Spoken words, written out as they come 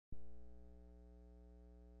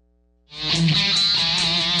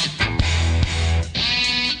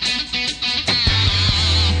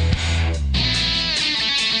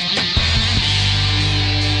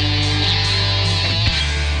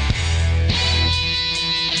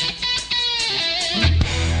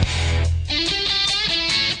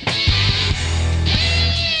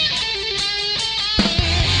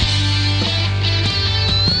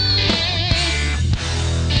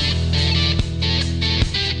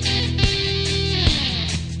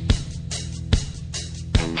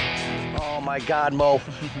My God, Mo,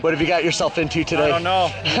 what have you got yourself into today? I don't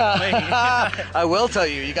know. I will tell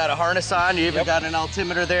you, you got a harness on, you even got an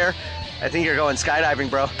altimeter there. I think you're going skydiving,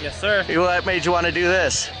 bro. Yes, sir. What made you want to do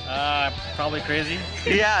this? Probably crazy.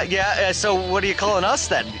 Yeah. So what are you calling us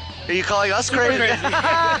then? Are you calling us Super crazy?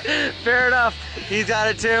 crazy. Fair enough. He's got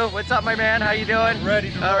it too. What's up, my man? How you doing?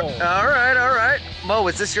 Ready to roll. All right. Mo,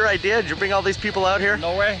 was this your idea? Did you bring all these people out here?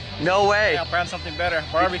 No way. No way. Yeah, I'll plan something better.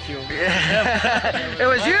 Barbecue. It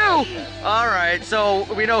was you. All right, so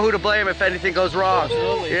we know who to blame if anything goes wrong.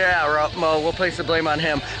 Absolutely. Yeah, Mo, we'll place the blame on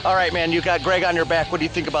him. All right, man, you got Greg on your back. What do you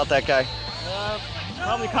think about that guy?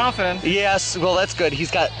 Probably confident. Yes, well, that's good.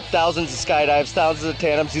 He's got thousands of skydives, thousands of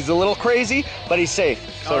tandems. He's a little crazy, but he's safe.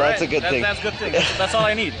 So that's a good thing. That's a good thing. That's all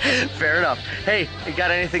I need. Fair enough. Hey, you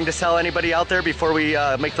got anything to tell anybody out there before we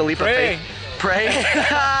make the leap of faith? Pray.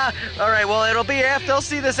 All right, well, it'll be after. They'll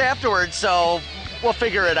see this afterwards, so we'll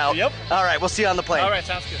figure it out. Yep. All right, we'll see you on the plane. All right,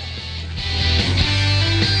 sounds good.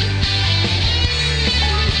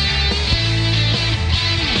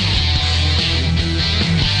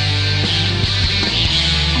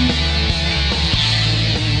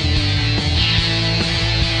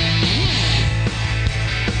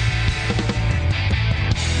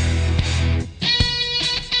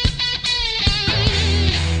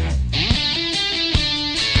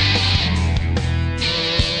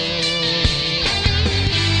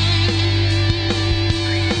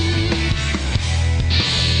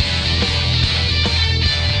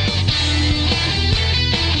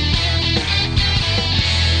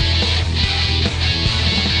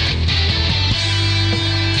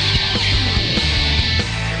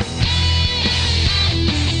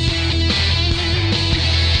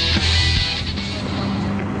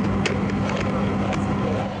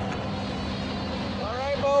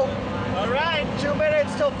 All right, 2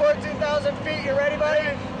 minutes till 14,000 feet. You ready, buddy?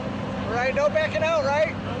 All right, no backing out,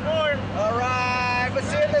 right? No more. All right, but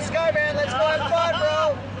see you in the sky, man. Let's go have fun,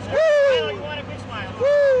 bro. Woo! Woo! You want a big smile?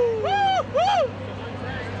 Woo! Woo! Woo!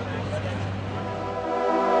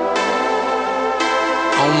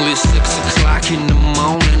 Only 6 o'clock in the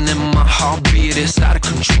morning and my heartbeat is out of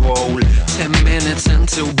control. 10 minutes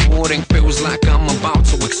until boarding, feels like I'm about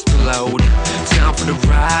to explode. Time for the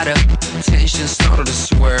ride up, tension started to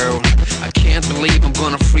swirl. I can't believe I'm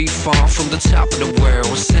gonna free fall from the top of the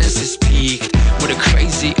world. Senses peaked with a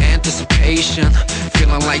crazy anticipation.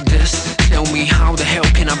 Feeling like this, tell me how the hell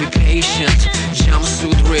can I be patient?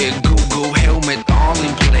 Jumpsuit rig, Google helmet all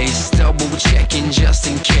in place. Double checking just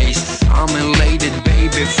in case. I'm elated,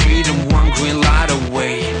 baby, freedom one green light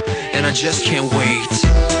away, and I just can't wait.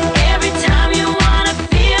 Every time you wanna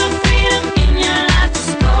feel freedom in your life,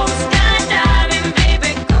 just go skydiving,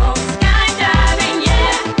 baby, go skydiving,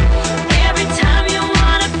 yeah. Every time you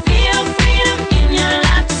wanna feel freedom in your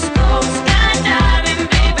life, just go skydiving,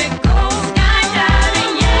 baby, go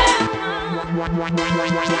skydiving, yeah.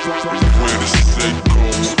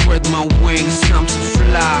 Spread my wings, time to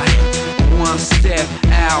fly. One step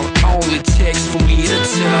out, all it takes for me to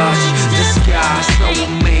touch the sky. So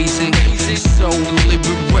amazing, so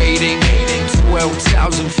liberating.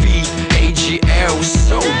 12,000 feet, AGL,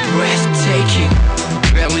 so breathtaking.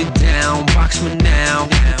 Belly down, box me now.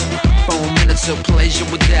 4 minutes of pleasure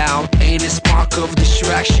without any spark of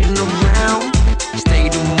distraction around.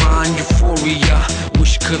 State of mind, euphoria,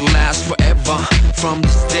 wish could last forever. From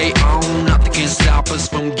this day on, nothing can stop us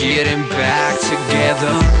from getting back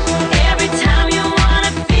together. Every time you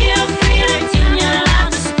wanna feel freedom in your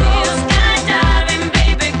life, just go skydiving,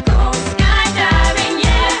 baby, go skydiving,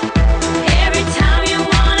 yeah. Every time you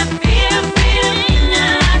wanna feel freedom in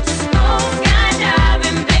your life, just go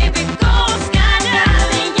skydiving, baby, go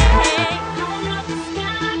skydiving, yeah.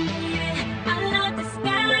 I love the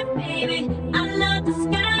sky, baby. I love the sky, baby. I love the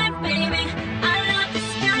sky, baby. I love the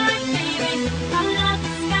sky, baby. I love the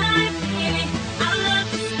sky, baby. I love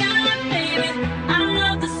the sky, baby. I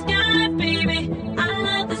love the sky, baby.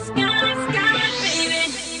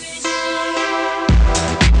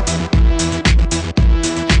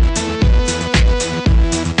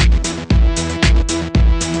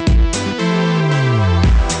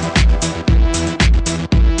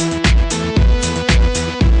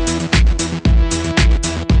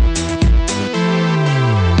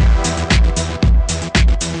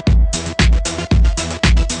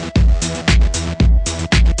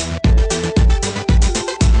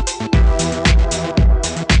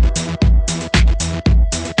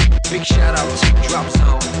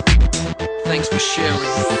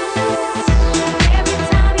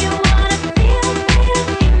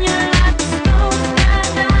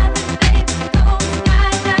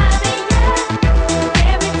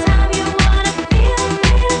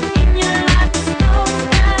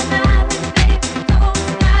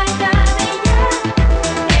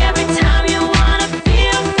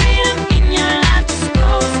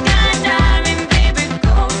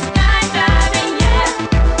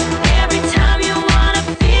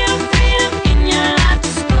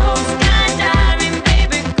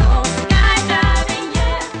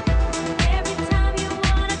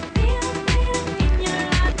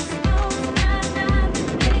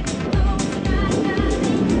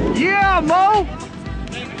 up, Mo?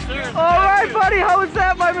 Thank you, sir. All right, buddy. How was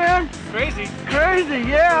that, my man? Crazy. Crazy,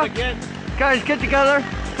 yeah. Again. Guys, get together.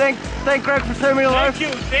 Thank Greg for saving me life.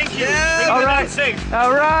 Thank you. Yeah. All right.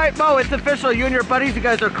 All right, Mo. It's official. You and your buddies, you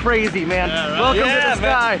guys are crazy, man. Yeah, right. Welcome to the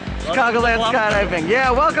sky. Man. Chicagoland Welcome to the club. skydiving.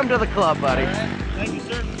 Yeah, welcome to the club, buddy. All right. Thank you,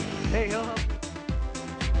 sir. Hey, he'll help.